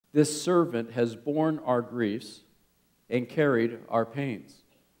This servant has borne our griefs and carried our pains.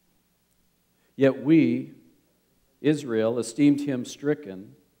 Yet we, Israel, esteemed him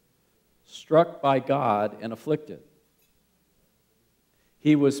stricken, struck by God, and afflicted.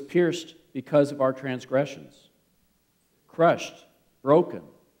 He was pierced because of our transgressions, crushed, broken,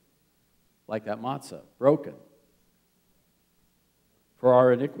 like that matzah, broken for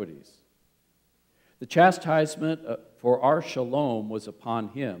our iniquities. The chastisement for our shalom was upon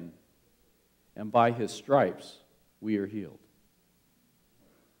him, and by his stripes we are healed.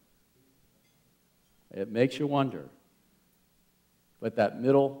 It makes you wonder, but that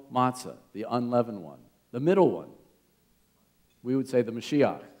middle matzah, the unleavened one, the middle one, we would say the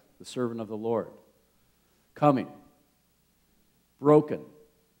Mashiach, the servant of the Lord, coming, broken,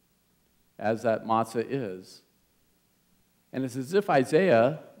 as that matzah is. And it's as if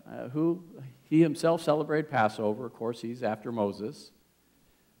Isaiah, who he himself celebrated Passover, of course he's after Moses,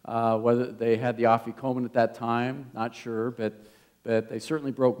 whether they had the afikomen at that time, not sure, but they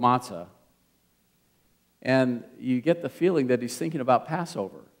certainly broke matzah. And you get the feeling that he's thinking about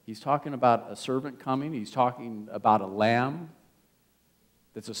Passover. He's talking about a servant coming. He's talking about a lamb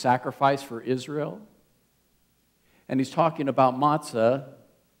that's a sacrifice for Israel. And he's talking about matzah,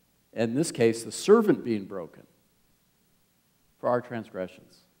 in this case, the servant being broken for our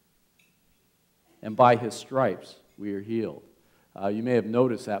transgressions. And by his stripes we are healed. You may have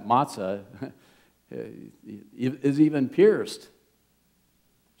noticed that matzah is even pierced.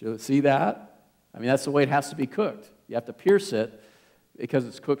 Did you see that? I mean, that's the way it has to be cooked. You have to pierce it because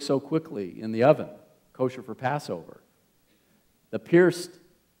it's cooked so quickly in the oven, kosher for Passover. The pierced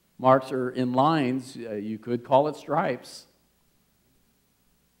marks are in lines. You could call it stripes.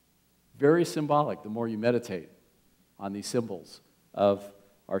 Very symbolic the more you meditate on these symbols of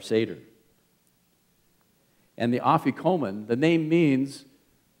our Seder. And the afikomen, the name means,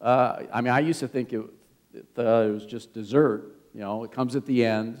 I used to think it was just dessert. You know, it comes at the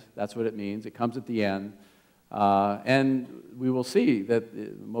end. That's what it means. It comes at the end. And we will see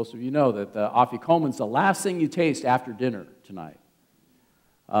that, most of you know, that the afikomen is the last thing you taste after dinner tonight.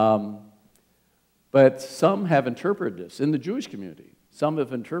 But some have interpreted this in the Jewish community. Some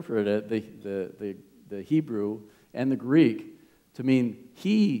have interpreted the Hebrew and the Greek to mean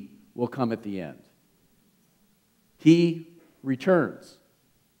he will come at the end. He returns.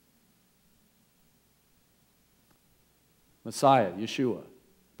 Messiah, Yeshua,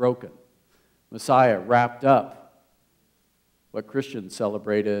 broken. Messiah, wrapped up. What Christians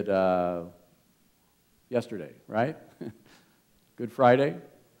celebrated yesterday, right? Good Friday.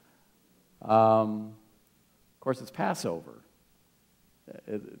 Of course, it's Passover.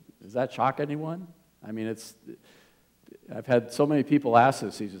 Does that shock anyone? I mean, I've had so many people ask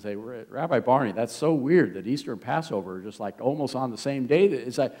this. He just say, Rabbi Barney, that's so weird that Easter and Passover are just like almost on the same day.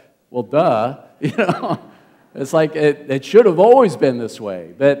 It's like, well, duh, you know. It's like it should have always been this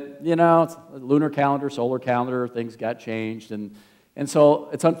way. But, you know, it's lunar calendar, solar calendar, things got changed. And so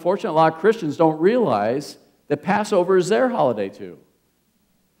it's unfortunate a lot of Christians don't realize that Passover is their holiday too.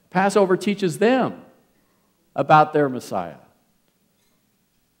 Passover teaches them about their Messiah.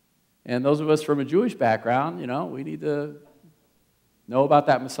 And those of us from a Jewish background, you know, we need to know about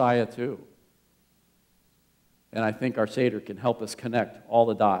that Messiah too. And I think our Seder can help us connect all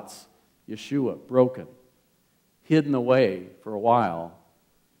the dots. Yeshua, broken, hidden away for a while,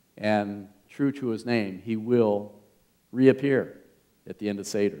 and true to his name, he will reappear at the end of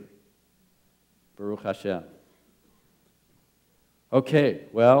Seder. Baruch Hashem. Okay,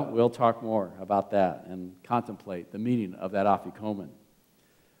 well, we'll talk more about that and contemplate the meaning of that afikomen.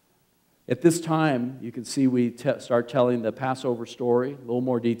 At this time, you can see we start telling the Passover story, a little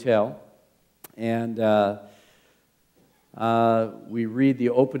more detail, and we read the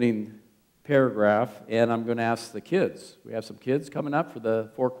opening paragraph, and I'm going to ask the kids. We have some kids coming up for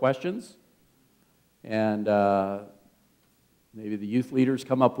the 4 questions, and maybe the youth leaders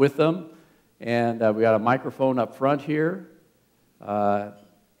come up with them, and we got a microphone up front here,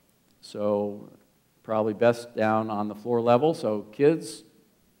 so probably best down on the floor level. So kids,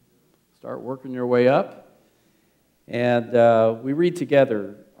 start working your way up, and we read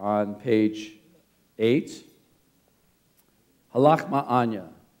together on page 8, Halach ma'anya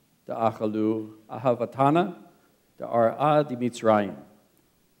da'achalu ahavatana da'ar'a di Mitzrayim,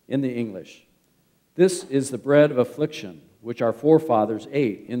 in the English. This is the bread of affliction which our forefathers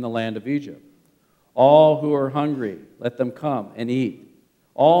ate in the land of Egypt. All who are hungry, let them come and eat.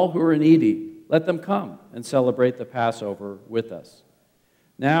 All who are needy, let them come and celebrate the Passover with us.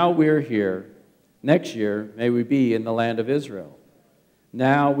 Now we are here. Next year, may we be in the land of Israel.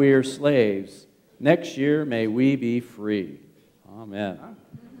 Now we are slaves. Next year, may we be free. Amen.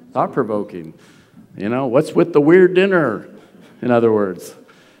 thought-provoking. You know, what's with the weird dinner, in other words?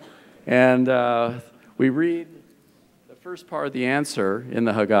 And we read the first part of the answer in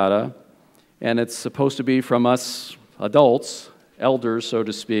the Haggadah, and it's supposed to be from us adults, elders, so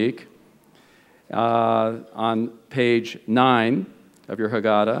to speak, on page 9 of your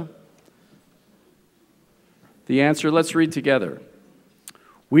Haggadah. The answer, let's read together.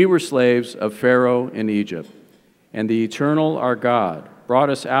 We were slaves of Pharaoh in Egypt, and the eternal, our God, brought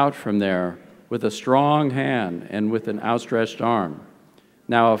us out from there with a strong hand and with an outstretched arm.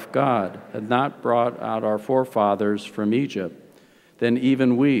 Now, if God had not brought out our forefathers from Egypt, then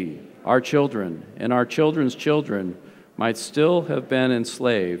even we, our children, and our children's children might still have been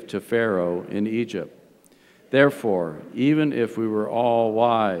enslaved to Pharaoh in Egypt. Therefore, even if we were all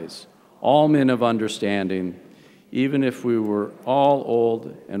wise, all men of understanding, even if we were all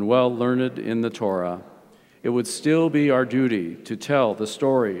old and well learned in the Torah, it would still be our duty to tell the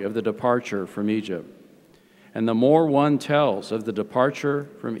story of the departure from Egypt. And the more one tells of the departure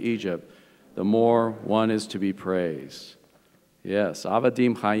from Egypt, the more one is to be praised. Yes,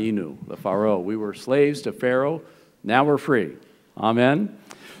 Avadim Hayinu, the Pharaoh. We were slaves to Pharaoh, now we're free. Amen.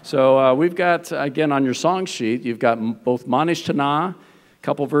 So we've got, again, on your song sheet, you've got both Manish Tanah,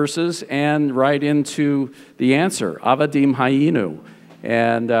 couple verses, and right into the answer, Avadim Hayinu.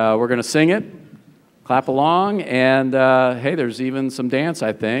 And we're going to sing it, clap along, and hey, there's even some dance,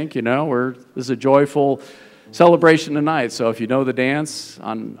 I think. You know, this is a joyful celebration tonight. So if you know the dance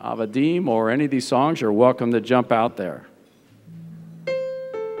on Avadim or any of these songs, you're welcome to jump out there.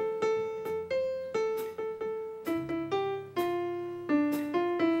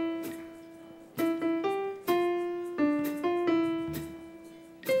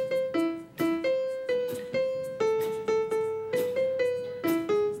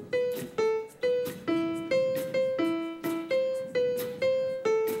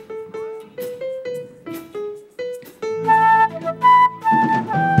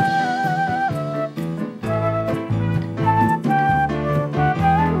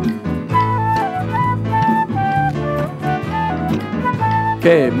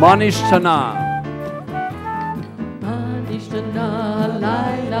 Okay, Manish Tanah. Manish Tanah,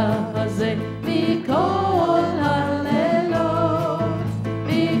 Laila Hazeh, Mikol Halelot,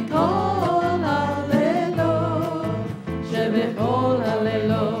 Mikol Halelot, Shebechol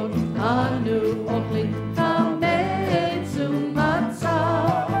Halelot, Anu Ochli, Chametzu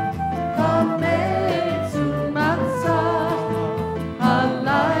Matzah, Chametzu Matzah,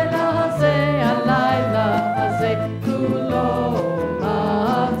 Halayla Hazeh, Halayla Hazeh, Kulo.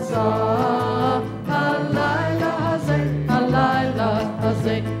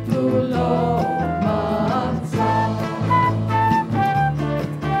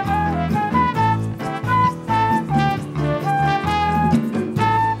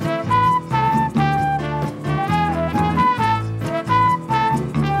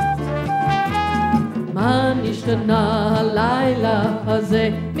 Manishtanah halayla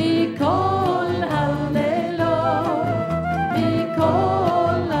hazeh mikol halelot,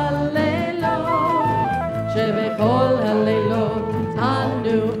 mikol halelot, shebechol halelot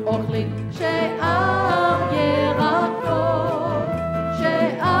anu ochlin she'ar yerakot,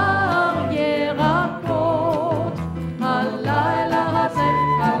 she'ar yerakot, halayla hazeh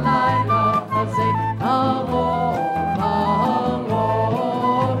aron, aron, halayla hazeh aron, aron.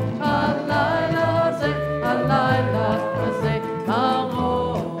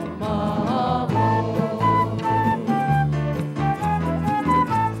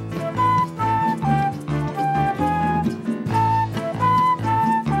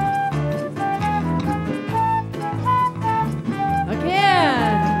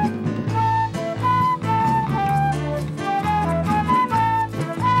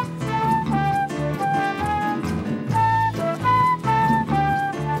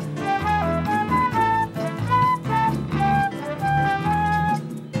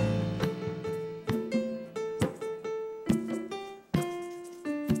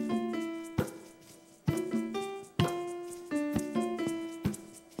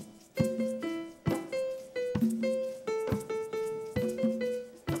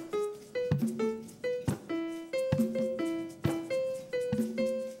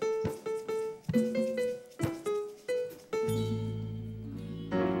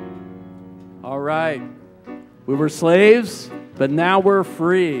 All right. We were slaves, but now we're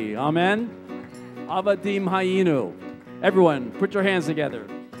free. Amen. Avadim Hayinu. Everyone, put your hands together.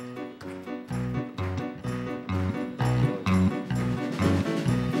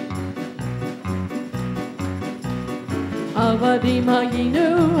 Avadim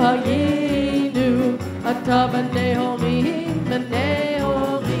hayinu, ata b'nei horim,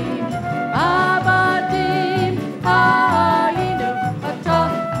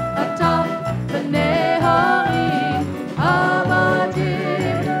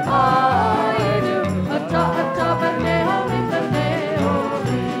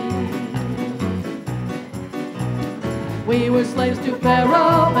 We were slaves to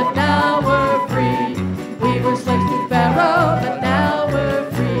Pharaoh, but now we're free. We were slaves to Pharaoh, but now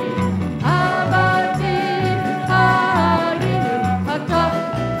we're free. Avadim, Hayinu, Atah,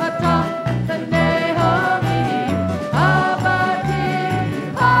 Atah, B'nei-Holim.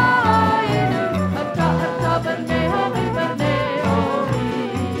 Avadim, Hayinu, Atah, Atah, B'nei-Holim, B'nei-Holim.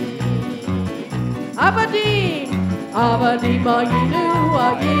 Avadim, Avadim, Hayinu,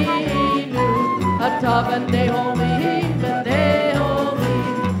 Hayinu, Atah, B'nei-Holim, B'nei-Holim.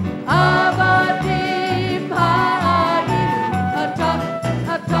 Avadim, Hayinu, Atah,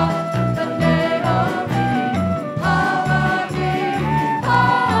 Atah, B'nei-Holim. Avadim,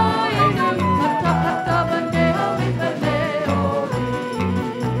 Hayinu, Atah, Atah, B'nei-Holim, B'nei-Holim.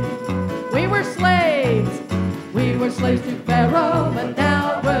 We were slaves to Pharaoh, but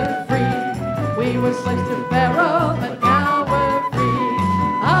now we're free. We were slaves to Pharaoh, but now we're free.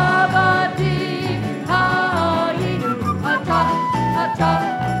 Avadim, Hayinu, Atah, Atah,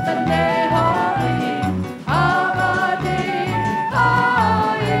 B'nei-Holim. Avadim,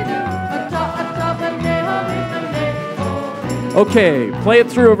 Hayinu, Atah, Atah, B'nei-Holim, B'nei-Holim. Okay, play it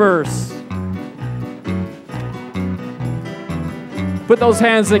through a verse. Put those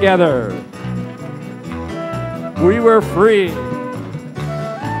hands together. We were free.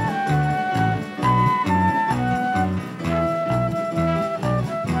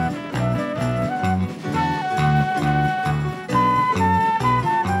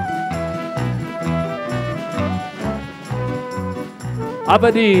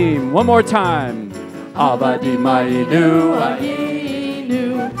 Avadim, one more time. Avadim, Hayinu,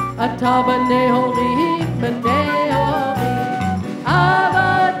 Hayinu, Atah, B'nei-Holim, B'nei-Holim.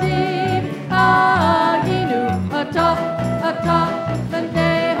 Avadim, Hayinu, Atah, Atah,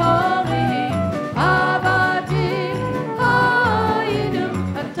 B'nei-Holim. Avadim, Hayinu,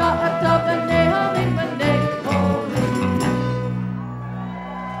 Atah, Atah, B'nei-Holim, B'nei-Holim.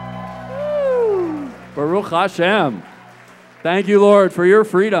 Baruch Hashem. Thank you, Lord, for your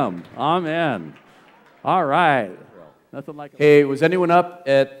freedom. Amen. All right. Nothing like. Hey, was anyone up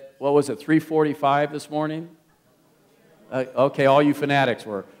at, what was it, 3:45 this morning? Okay, all you fanatics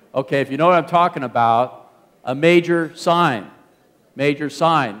were. Okay, if you know what I'm talking about, a major sign,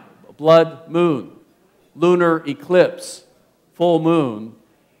 blood moon, lunar eclipse, full moon.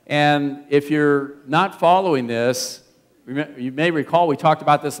 And if you're not following this, you may recall we talked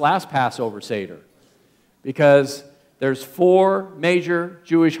about this last Passover Seder, because there's 4 major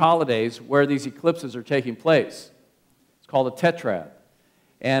Jewish holidays where these eclipses are taking place. It's called a tetrad.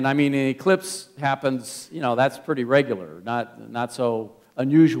 And I mean, an eclipse happens, that's pretty regular, not so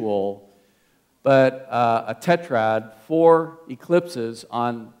unusual. But a tetrad, 4 eclipses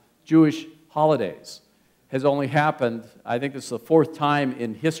on Jewish holidays, has only happened, I think this is the 4th time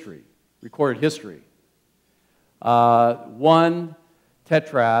in history, recorded history. One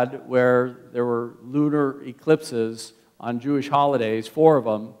tetrad where there were lunar eclipses on Jewish holidays, 4 of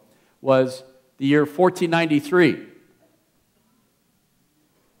them, was the year 1493.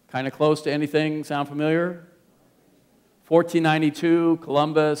 Kind of close to anything sound familiar? 1492,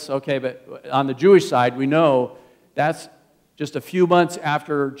 Columbus, okay, but on the Jewish side, we know that's just a few months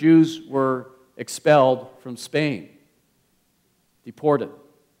after Jews were expelled from Spain, deported,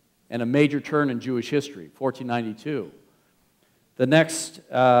 and a major turn in Jewish history, 1492. The next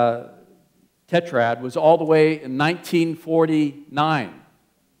tetrad was all the way in 1949.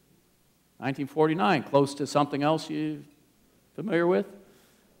 1949, close to something else you familiar with?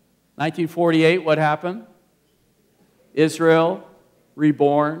 1948, what happened? Israel,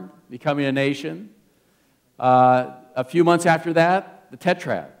 reborn, becoming a nation. A few months after that, the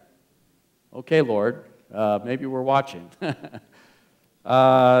tetrad. Okay, Lord, maybe we're watching.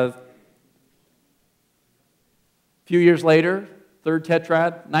 A few years later, third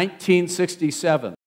tetrad, 1967.